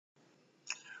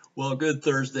Well, good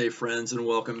Thursday, friends, and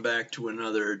welcome back to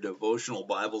another devotional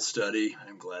Bible study.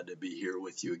 I'm glad to be here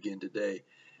with you again today.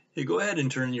 Hey, go ahead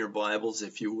and turn your Bibles,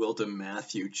 if you will, to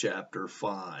Matthew chapter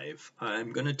 5.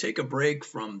 I'm going to take a break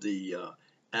from the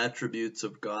Attributes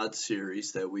of God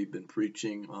series that we've been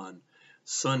preaching on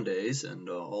Sundays and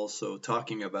also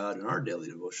talking about in our daily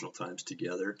devotional times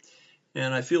together.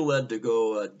 And I feel led to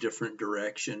go a different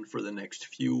direction for the next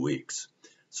few weeks.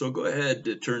 So go ahead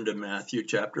to turn to Matthew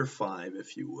chapter 5,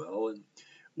 if you will. And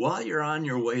while you're on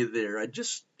your way there, I'd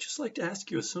just like to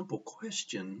ask you a simple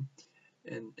question,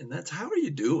 and that's how are you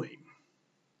doing?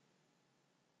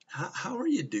 How are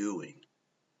you doing?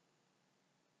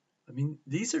 I mean,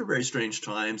 these are very strange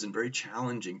times and very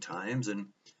challenging times, and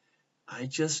I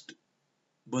just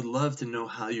would love to know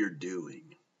how you're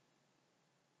doing.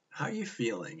 How are you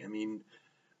feeling? I mean,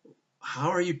 how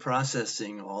are you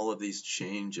processing all of these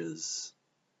changes?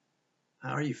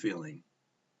 How are you feeling?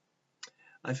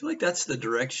 I feel like that's the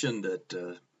direction that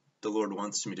the Lord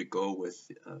wants me to go with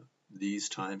these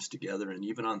times together, and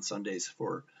even on Sundays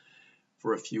for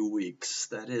a few weeks.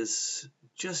 That is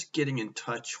just getting in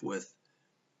touch with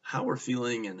how we're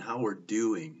feeling and how we're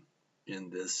doing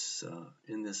in this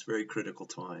very critical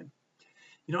time.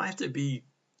 You know, I have to be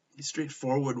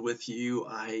straightforward with you.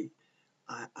 I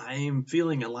am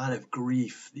feeling a lot of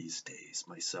grief these days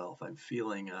myself. I'm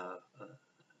feeling a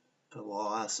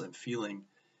loss. I'm feeling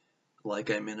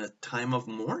like I'm in a time of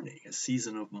mourning, a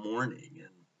season of mourning,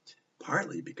 and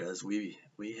partly because we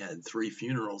had 3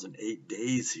 funerals in 8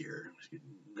 days here,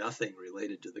 nothing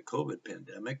related to the COVID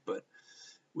pandemic, but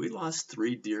we lost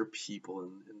 3 dear people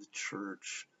in the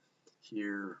church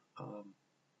here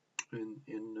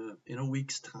in a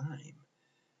week's time.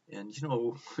 And you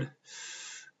know,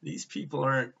 these people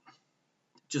aren't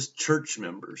just church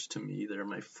members to me; they're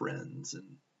my friends,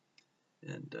 and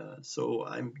so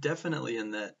I'm definitely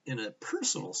in a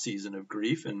personal season of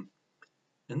grief. And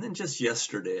then just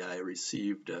yesterday, I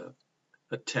received a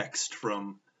text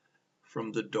from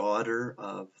the daughter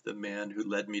of the man who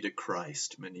led me to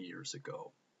Christ many years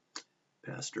ago,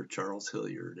 Pastor Charles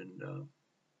Hilliard.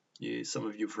 And some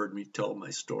of you have heard me tell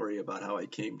my story about how I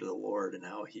came to the Lord and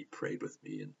how he prayed with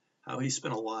me and how he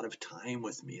spent a lot of time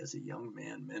with me as a young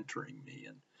man, mentoring me,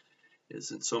 and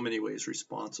is in so many ways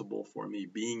responsible for me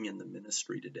being in the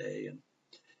ministry today.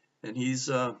 And he's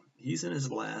in his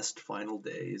last final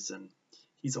days, and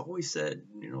he's always said,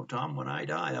 you know, Tom, when I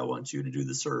die, I want you to do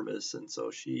the service. And so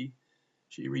she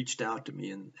reached out to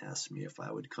me and asked me if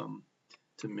I would come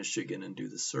to Michigan and do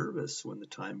the service when the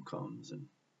time comes.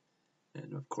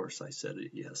 And of course I said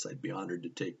yes, I'd be honored to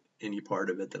take any part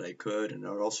of it that I could. And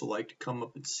I would also like to come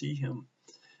up and see him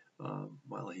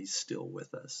while he's still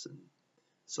with us. And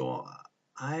so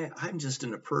I'm just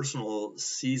in a personal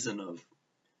season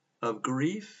of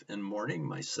grief and mourning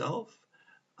myself.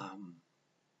 Um,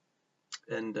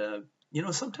 and you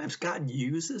know, sometimes God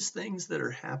uses things that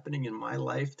are happening in my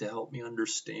life to help me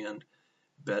understand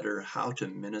better how to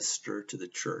minister to the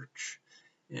church.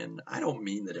 And I don't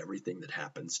mean that everything that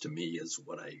happens to me is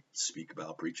what I speak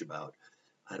about, preach about.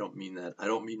 I don't mean that. I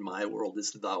don't mean my world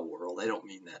is the world. I don't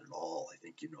mean that at all. I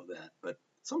think you know that. But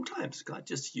sometimes God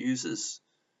just uses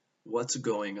what's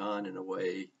going on in a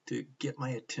way to get my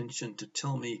attention, to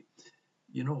tell me,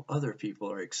 you know, other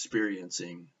people are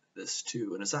experiencing this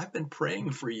too. And as I've been praying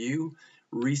for you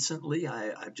recently,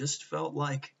 I've just felt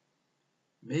like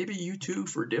maybe you too,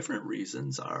 for different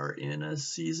reasons, are in a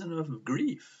season of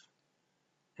grief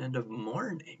and of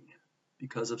mourning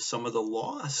because of some of the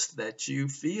loss that you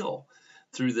feel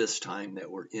through this time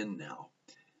that we're in now.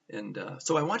 And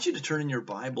so I want you to turn in your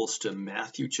Bibles to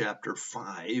Matthew chapter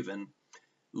 5 and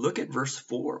look at verse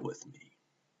 4 with me.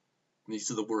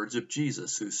 These are the words of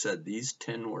Jesus, who said these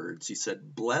 10 words. He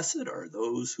said, "Blessed are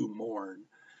those who mourn,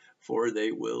 for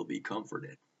they will be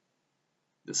comforted."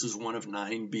 This is one of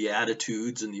 9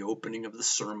 Beatitudes in the opening of the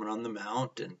Sermon on the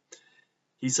Mount. And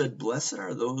he said, "Blessed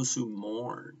are those who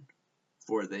mourn,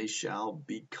 for they shall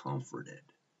be comforted."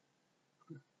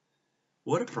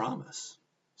 What a promise.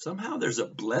 Somehow there's a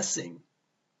blessing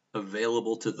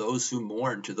available to those who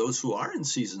mourn, to those who are in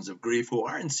seasons of grief, who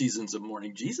are in seasons of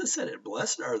mourning. Jesus said it,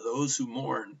 "Blessed are those who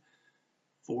mourn,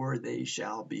 for they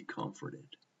shall be comforted."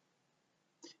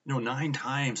 You know, 9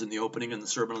 times in the opening in the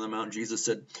Sermon on the Mount, Jesus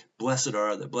said, blessed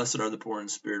are the poor in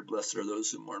spirit, blessed are those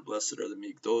who mourn, blessed are the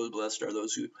meek, blessed are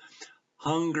those who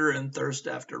hunger and thirst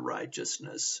after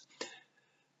righteousness.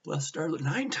 Blessed are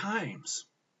 9 times.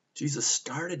 Jesus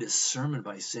started his sermon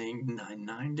by saying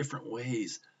 9 different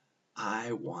ways,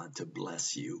 I want to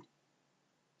bless you.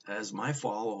 As my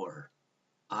follower,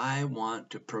 I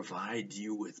want to provide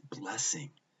you with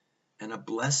blessing, and a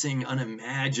blessing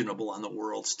unimaginable on the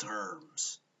world's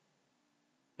terms.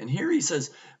 And here he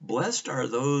says, blessed are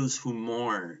those who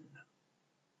mourn,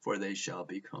 for they shall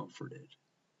be comforted.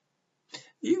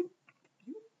 You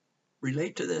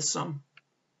relate to this some?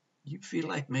 You feel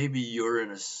like maybe you're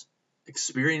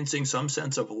experiencing some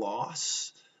sense of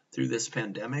loss through this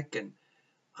pandemic, and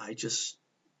I just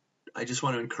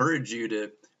want to encourage you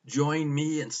to join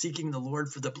me in seeking the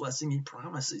Lord for the blessing he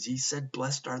promises. He said,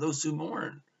 blessed are those who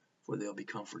mourn, for they'll be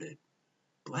comforted.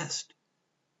 Blessed.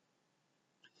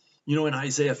 You know, in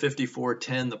Isaiah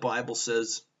 54:10, the Bible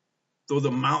says, though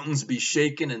the mountains be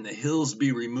shaken and the hills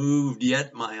be removed,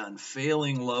 yet my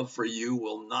unfailing love for you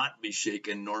will not be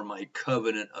shaken, nor my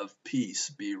covenant of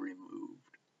peace be removed.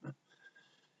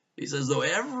 He says, though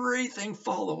everything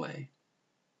fall away,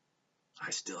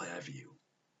 I still have you.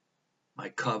 My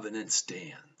covenant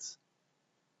stands.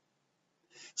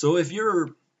 So if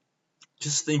you're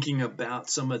just thinking about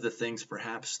some of the things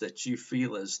perhaps that you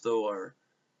feel as though are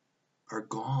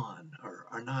gone, or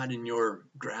are not in your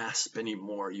grasp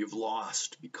anymore, you've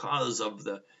lost because of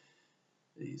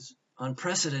these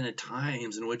unprecedented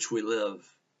times in which we live,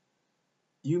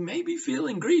 you may be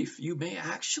feeling grief. You may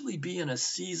actually be in a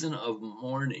season of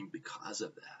mourning because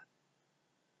of that.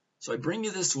 So I bring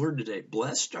you this word today.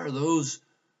 Blessed are those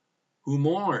who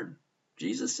mourn.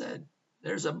 Jesus said,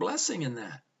 there's a blessing in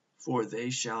that, for they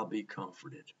shall be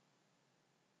comforted.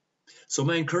 So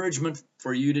my encouragement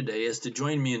for you today is to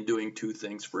join me in doing two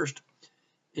things. First,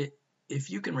 if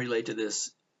you can relate to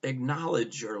this,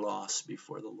 acknowledge your loss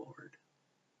before the Lord.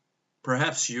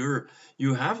 Perhaps you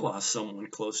have lost someone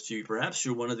close to you. Perhaps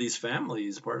you're one of these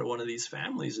families, part of one of these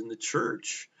families in the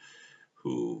church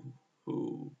who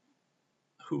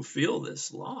feel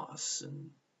this loss,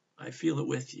 and I feel it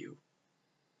with you.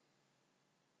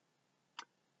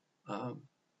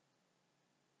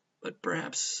 But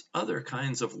perhaps other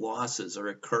kinds of losses are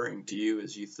occurring to you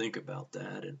as you think about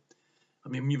that. And I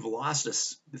mean, you've lost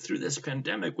us through this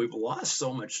pandemic. We've lost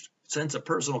so much sense of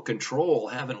personal control,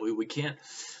 haven't we? We can't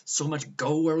so much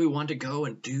go where we want to go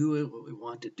and do what we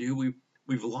want to do.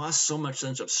 We've lost so much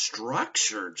sense of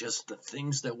structure, just the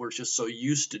things that we're just so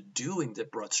used to doing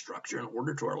that brought structure and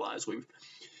order to our lives.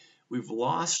 We've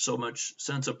lost so much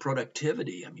sense of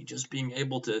productivity. I mean, just being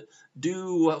able to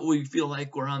do what we feel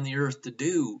like we're on the earth to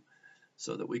do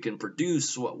so that we can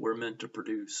produce what we're meant to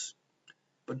produce.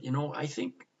 But, you know, I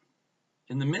think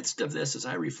in the midst of this, as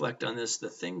I reflect on this, the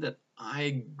thing that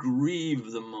I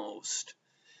grieve the most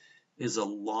is a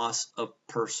loss of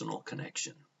personal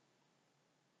connection.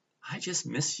 I just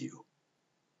miss you.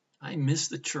 I miss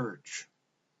the church.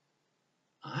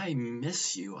 I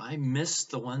miss you. I miss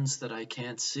the ones that I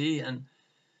can't see. And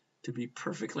to be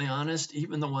perfectly honest,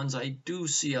 even the ones I do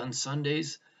see on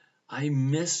Sundays, I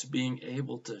miss being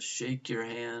able to shake your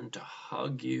hand, to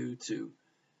hug you, to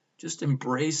just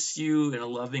embrace you in a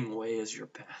loving way as your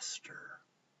pastor.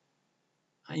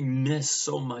 I miss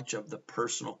so much of the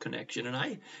personal connection. And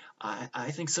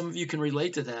I think some of you can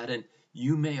relate to that, and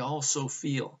you may also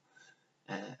feel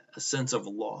a sense of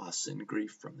loss and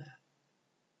grief from that.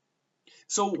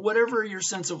 So whatever your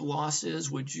sense of loss is,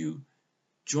 would you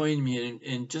join me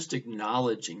in just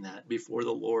acknowledging that before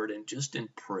the Lord, and just in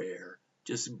prayer,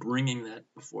 just bringing that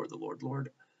before the Lord. Lord,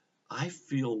 I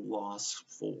feel loss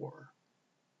for.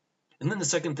 And then the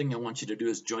second thing I want you to do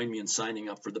is join me in signing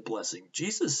up for the blessing.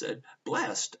 Jesus said,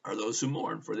 blessed are those who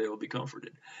mourn, for they will be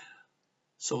comforted.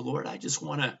 So Lord, I just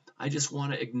want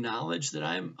to acknowledge that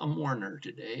I'm a mourner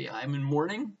today. I'm in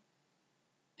mourning,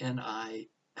 and I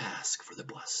ask for the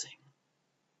blessing.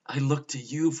 I look to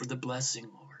you for the blessing,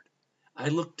 Lord. I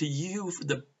look to you for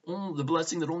the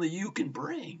blessing that only you can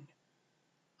bring.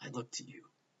 I look to you.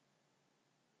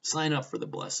 Sign up for the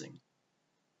blessing.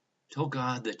 Tell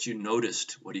God that you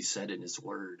noticed what he said in his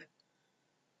word,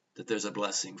 that there's a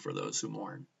blessing for those who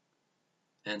mourn,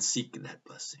 and seek that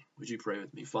blessing. Would you pray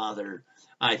with me? Father,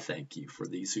 I thank you for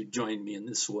these who joined me in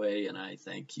this way, and I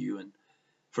thank you and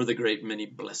for the great many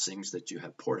blessings that you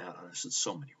have poured out on us in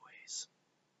so many ways.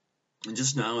 And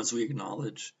just now, as we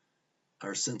acknowledge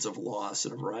our sense of loss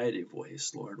in a variety of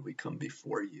ways, Lord, we come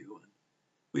before you, and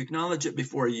we acknowledge it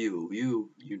before you.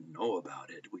 You know about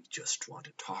it. We just want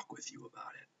to talk with you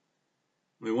about it.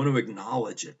 We want to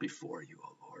acknowledge it before you,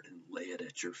 O Lord, and lay it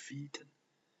at your feet and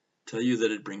tell you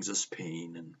that it brings us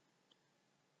pain,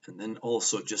 and then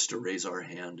also just to raise our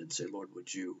hand and say, Lord,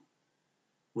 would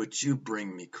you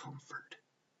bring me comfort?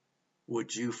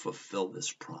 Would you fulfill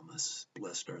this promise?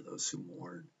 Blessed are those who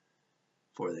mourn,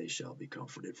 for they shall be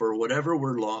comforted. For whatever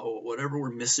we're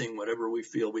missing, whatever we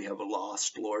feel we have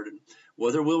lost, Lord, and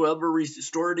whether we'll ever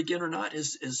restore it again or not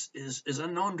is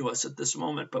unknown to us at this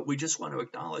moment. But we just want to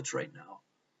acknowledge right now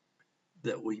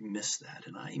that we miss that,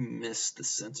 and I miss the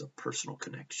sense of personal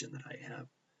connection that I have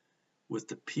with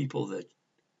the people that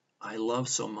I love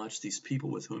so much, these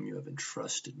people with whom you have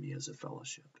entrusted me as a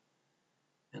fellowship.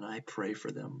 And I pray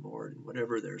for them, Lord, in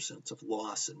whatever their sense of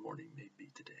loss and mourning may be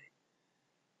today.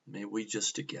 May we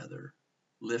just together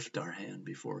lift our hand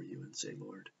before you and say,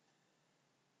 Lord,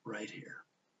 right here,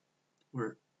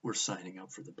 we're signing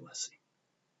up for the blessing.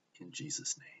 In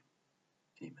Jesus'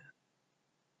 name, amen.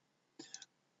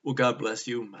 Well, God bless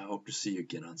you. I hope to see you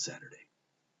again on Saturday.